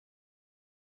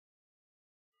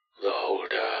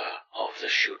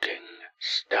shooting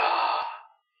star.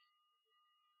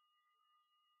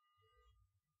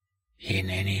 In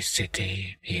any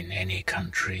city, in any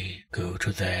country, go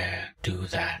to there, do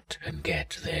that, and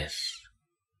get this.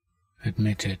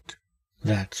 Admit it,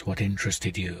 that's what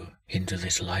interested you into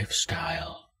this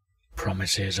lifestyle.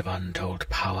 Promises of untold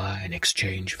power in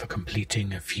exchange for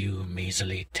completing a few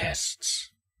measly tests.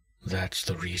 That's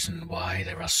the reason why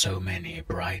there are so many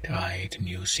bright-eyed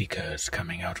new seekers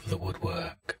coming out of the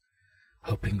woodwork,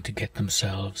 hoping to get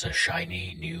themselves a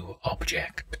shiny new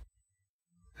object.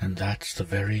 And that's the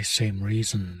very same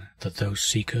reason that those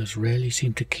seekers rarely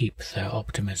seem to keep their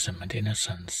optimism and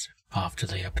innocence after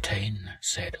they obtain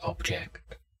said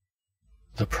object.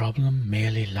 The problem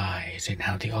merely lies in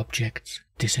how the objects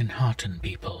dishearten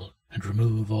people and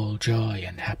remove all joy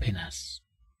and happiness.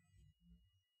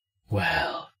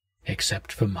 Well,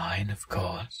 except for mine, of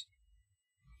course.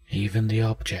 Even the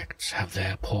objects have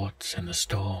their ports in the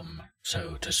storm,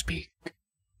 so to speak.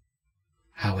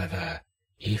 However,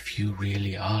 if you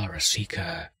really are a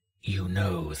seeker, you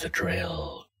know the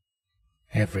drill.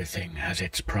 Everything has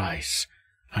its price,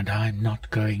 and I'm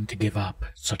not going to give up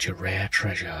such a rare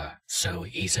treasure so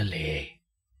easily.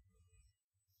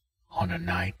 On a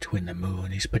night when the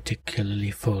moon is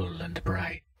particularly full and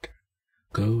bright,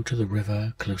 go to the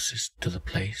river closest to the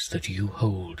place that you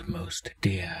hold most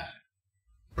dear.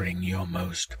 Bring your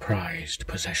most prized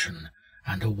possession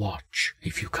and a watch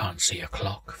if you can't see a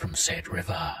clock from said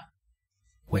river.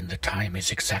 When the time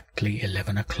is exactly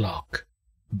 11 o'clock,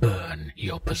 burn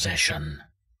your possession.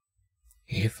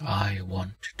 If I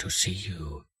want to see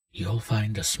you, you'll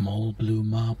find a small blue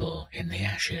marble in the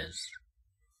ashes.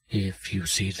 If you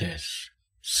see this,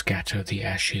 scatter the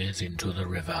ashes into the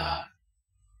river.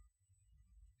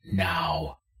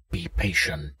 Now, be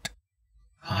patient.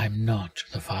 I'm not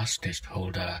the fastest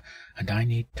holder, and I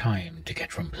need time to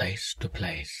get from place to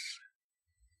place.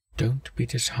 Don't be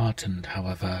disheartened,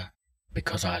 however,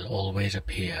 because I'll always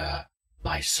appear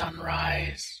by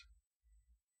sunrise.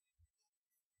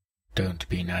 Don't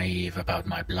be naive about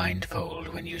my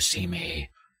blindfold when you see me.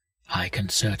 I can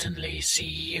certainly see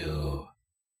you.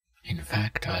 In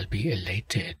fact, I'll be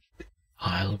elated.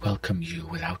 I'll welcome you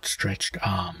with outstretched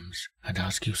arms and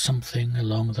ask you something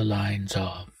along the lines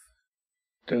of,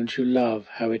 "Don't you love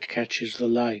how it catches the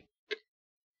light?"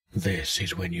 This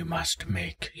is when you must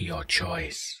make your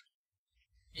choice.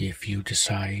 If you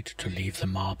decide to leave the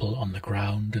marble on the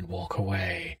ground and walk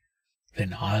away,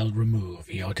 then I'll remove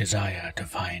your desire to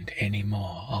find any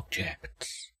more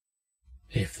objects.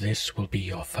 If this will be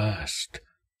your first,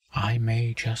 I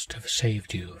may just have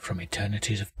saved you from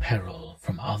eternities of peril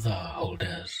from other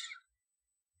holders.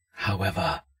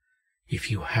 However,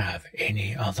 if you have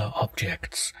any other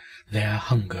objects, their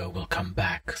hunger will come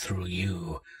back through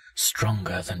you,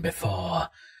 stronger than before,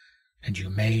 and you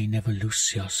may never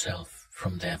loose yourself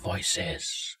from their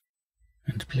voices.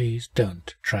 And please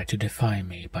don't try to defy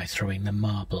me by throwing the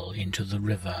marble into the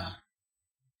river.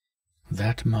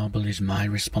 That marble is my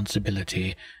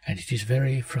responsibility, and it is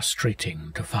very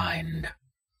frustrating to find.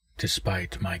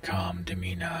 Despite my calm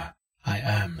demeanor, I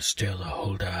am still a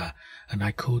holder, and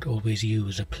I could always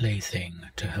use a plaything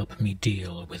to help me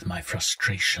deal with my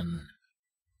frustration.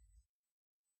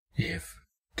 If,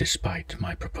 despite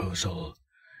my proposal,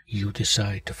 you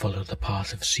decide to follow the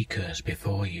path of seekers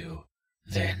before you,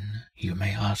 then you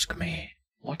may ask me,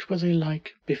 "What were they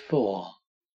like before?"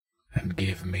 and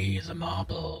give me the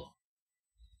marble.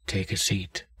 Take a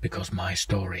seat, because my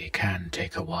story can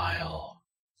take a while.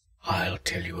 I'll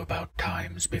tell you about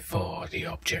times before the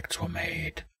objects were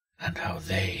made, and how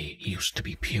they used to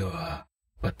be pure,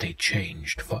 but they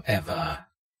changed forever.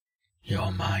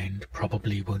 Your mind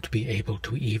probably won't be able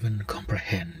to even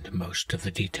comprehend most of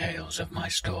the details of my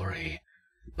story,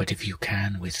 but if you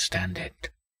can withstand it,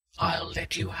 I'll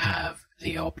let you have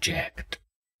the object.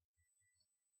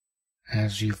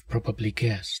 As you've probably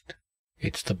guessed,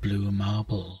 it's the blue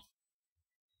marble.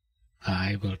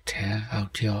 I will tear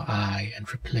out your eye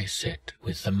and replace it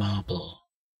with the marble.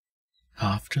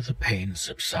 After the pain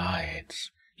subsides,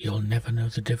 you'll never know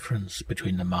the difference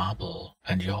between the marble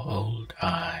and your old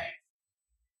eye.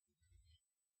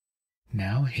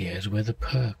 Now here's where the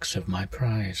perks of my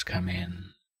prize come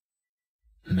in.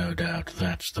 No doubt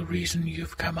that's the reason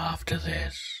you've come after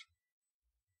this.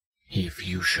 If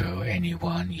you show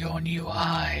anyone your new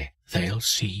eye, they'll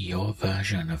see your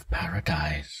version of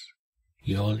paradise.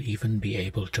 You'll even be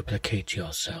able to placate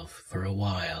yourself for a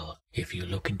while if you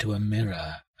look into a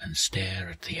mirror and stare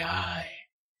at the eye.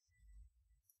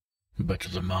 But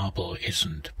the marble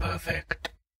isn't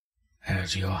perfect.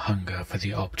 As your hunger for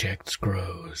the objects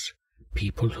grows,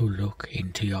 people who look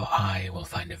into your eye will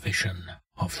find a vision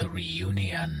of the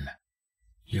reunion.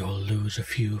 You'll lose a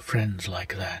few friends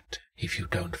like that if you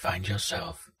don't find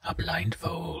yourself a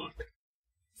blindfold.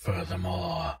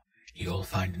 Furthermore, you'll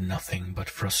find nothing but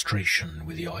frustration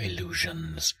with your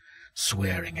illusions,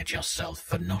 swearing at yourself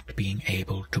for not being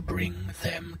able to bring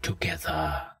them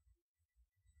together.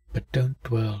 But don't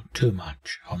dwell too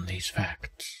much on these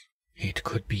facts. It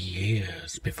could be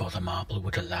years before the marble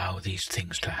would allow these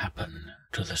things to happen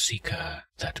to the seeker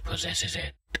that possesses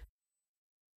it.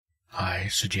 I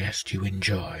suggest you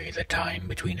enjoy the time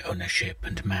between ownership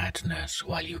and madness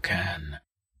while you can,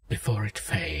 before it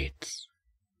fades.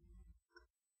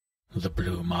 The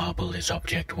blue marble is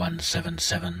object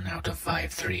 177 out of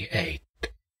 538.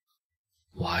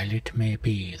 While it may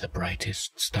be the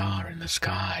brightest star in the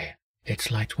sky,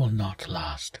 its light will not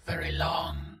last very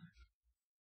long.